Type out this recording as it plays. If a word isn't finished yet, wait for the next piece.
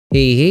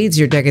Hey, it's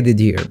your Techy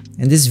here.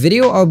 In this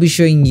video, I'll be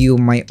showing you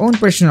my own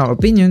personal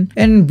opinion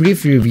and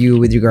brief review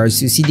with regards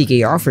to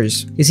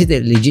CDKOffers. Is it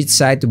a legit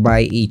site to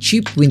buy a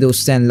cheap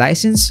Windows 10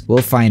 license?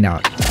 We'll find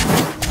out.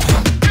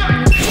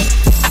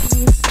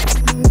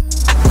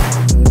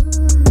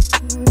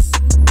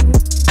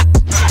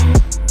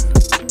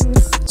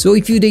 So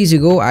a few days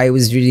ago, I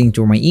was reading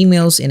through my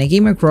emails and I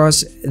came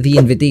across the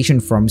invitation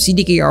from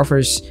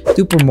CDKOffers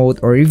to promote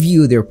or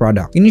review their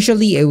product.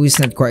 Initially, I was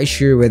not quite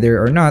sure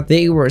whether or not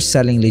they were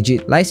selling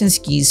legit license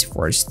keys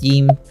for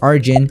Steam,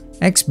 Origin,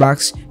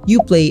 Xbox,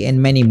 Uplay,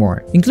 and many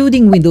more,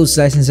 including Windows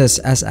licenses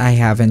as I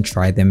haven't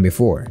tried them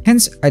before.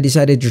 Hence, I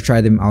decided to try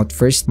them out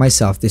first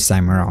myself this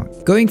time around.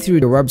 Going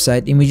through the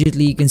website,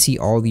 immediately you can see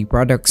all the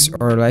products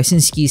or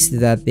license keys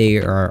that they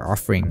are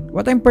offering.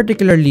 What I'm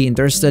particularly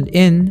interested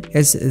in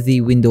is the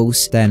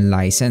Windows 10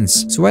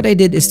 license. So what I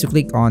did is to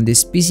click on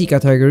this PC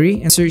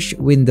category and search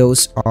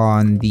Windows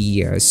on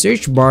the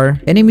search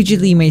bar, and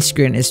immediately my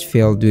screen is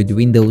filled with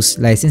Windows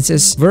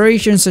licenses,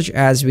 variations such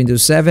as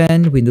Windows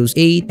 7, Windows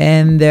 8,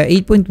 and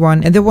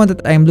 8.1, and the one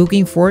that I'm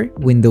looking for,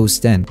 Windows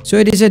 10. So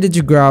I decided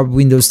to grab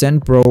Windows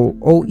 10 Pro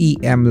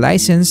OEM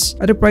license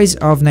at a price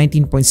of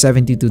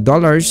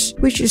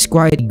 $19.72, which is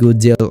quite a good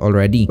deal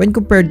already when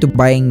compared to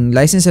buying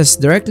licenses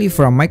directly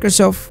from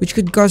Microsoft, which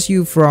could cost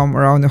you from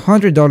around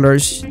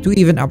 $100 to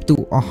even up to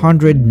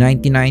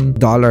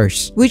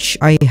 $199, which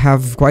I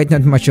have quite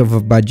not much of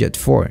a budget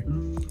for.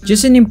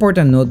 Just an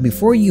important note,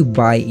 before you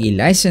buy a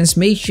license,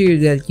 make sure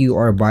that you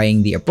are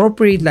buying the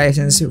appropriate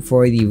license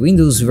for the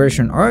Windows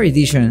version or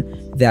edition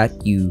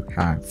that you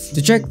have.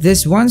 To check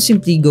this one,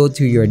 simply go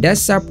to your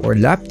desktop or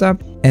laptop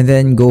and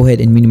then go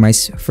ahead and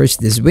minimize first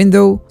this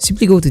window.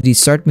 Simply go to the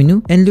start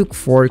menu and look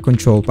for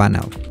control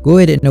panel. Go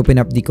ahead and open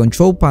up the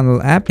control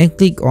panel app and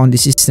click on the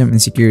system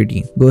and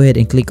security. Go ahead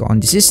and click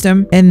on the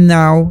system, and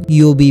now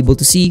you'll be able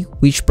to see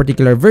which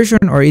particular version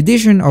or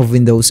edition of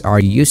Windows are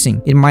you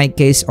using. In my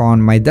case,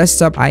 on my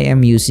desktop, I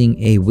am using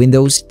a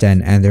Windows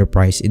 10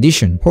 Enterprise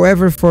Edition.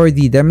 However, for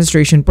the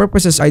demonstration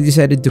purposes, I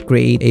decided to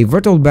create a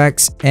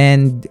VirtualBox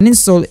and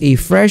install a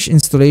fresh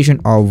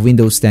installation of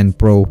Windows 10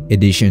 Pro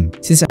Edition,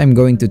 since I'm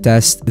going to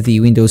test the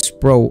Windows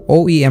Pro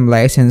OEM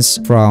license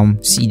from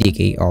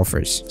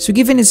CDKOffers. So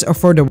given its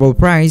affordable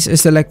price, I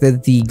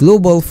selected the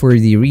global for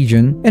the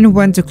region and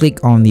went to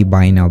click on the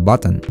buy now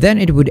button. Then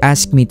it would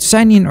ask me to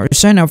sign in or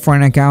sign up for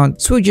an account,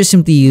 so I just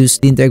simply use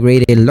the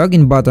integrated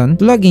login button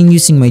to log in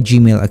using my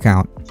Gmail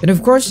account. And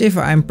of course, if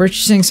I'm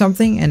purchasing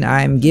something and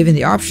I'm given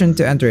the option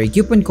to enter a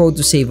coupon code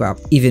to save up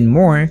even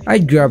more,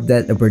 I'd grab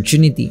that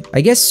opportunity.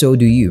 I guess so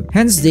do you.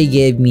 Hence, they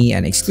gave me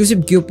an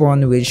exclusive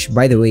coupon, which,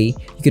 by the way,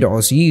 you could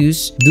also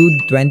use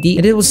DUDE20,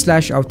 and it will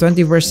slash out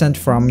 20%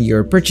 from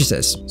your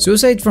purchases. So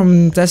aside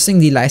from testing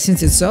the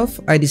license itself,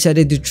 I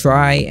decided to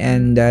try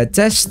and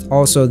test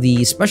also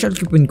the special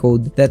coupon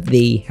code that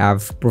they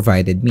have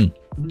provided me.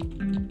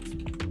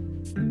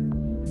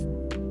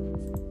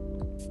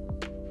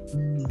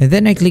 And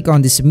then I click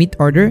on the submit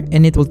order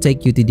and it will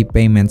take you to the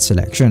payment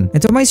selection.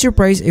 And to my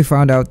surprise, I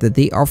found out that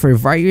they offer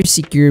various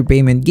secure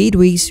payment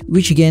gateways,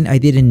 which again, I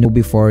didn't know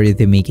before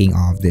the making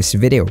of this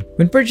video.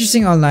 When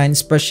purchasing online,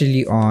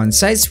 especially on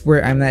sites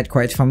where I'm not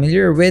quite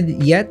familiar with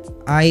yet,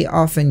 I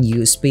often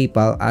use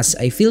PayPal as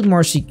I feel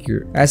more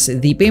secure, as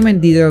the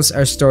payment details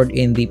are stored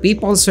in the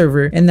PayPal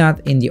server and not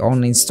in the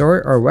online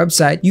store or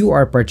website you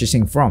are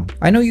purchasing from.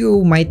 I know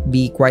you might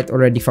be quite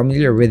already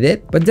familiar with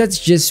it, but that's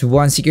just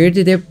one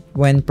security tip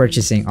when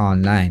purchasing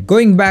online.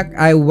 Going back,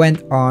 I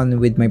went on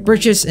with my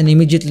purchase and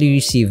immediately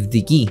received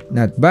the key.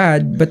 Not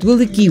bad, but will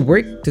the key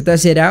work? To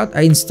test it out,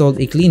 I installed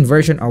a clean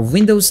version of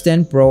Windows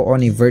 10 Pro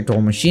on a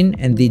virtual machine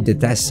and did the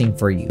testing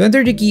for you. To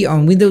enter the key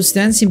on Windows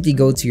 10, simply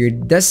go to your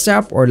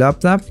desktop or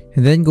laptop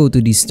and then go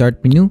to the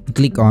start menu,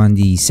 click on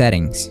the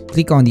settings,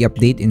 click on the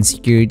update and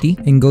security,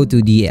 and go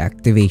to the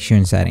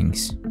activation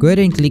settings. Go ahead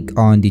and click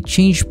on the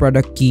change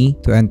product key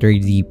to enter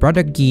the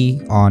product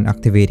key on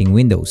activating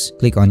Windows.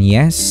 Click on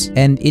yes,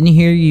 and in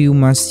here you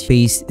must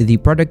paste the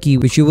product key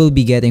which you will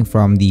be getting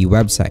from the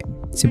website.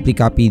 Simply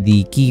copy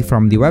the key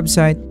from the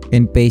website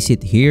and paste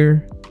it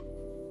here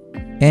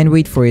and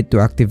wait for it to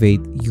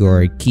activate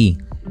your key.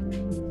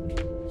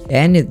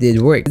 And it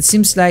did work. It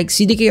seems like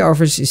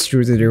CDKOffers is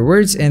true to their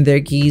words and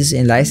their keys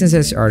and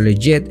licenses are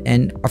legit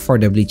and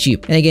affordably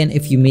cheap. And again,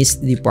 if you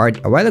missed the part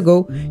a while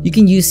ago, you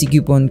can use the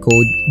coupon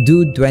code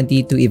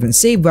DUDE20 to even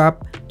save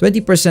up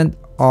 20%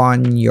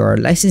 on your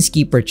license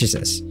key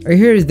purchases. I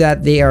heard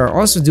that they are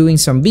also doing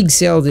some big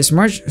sale this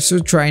March, so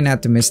try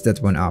not to mess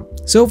that one up.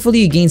 So hopefully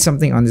you gained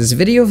something on this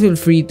video. Feel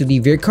free to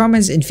leave your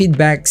comments and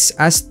feedbacks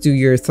as to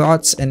your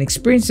thoughts and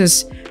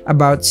experiences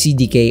about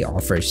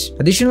CDKOffers.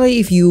 Additionally,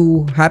 if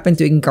you happen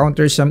to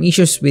encounter some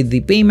issues with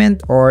the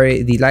payment or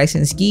the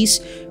license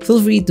keys,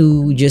 feel free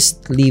to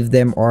just leave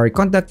them or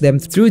contact them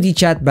through the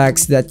chat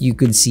box that you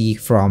could see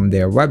from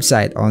their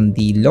website on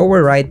the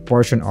lower right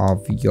portion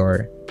of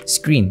your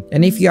screen.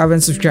 And if you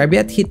haven't subscribed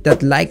yet, hit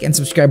that like and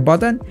subscribe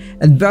button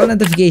and bell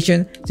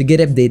notification to get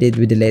updated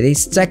with the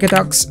latest tech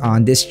talks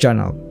on this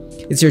channel.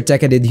 It's your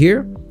Techy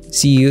here.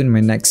 See you in my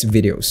next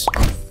videos.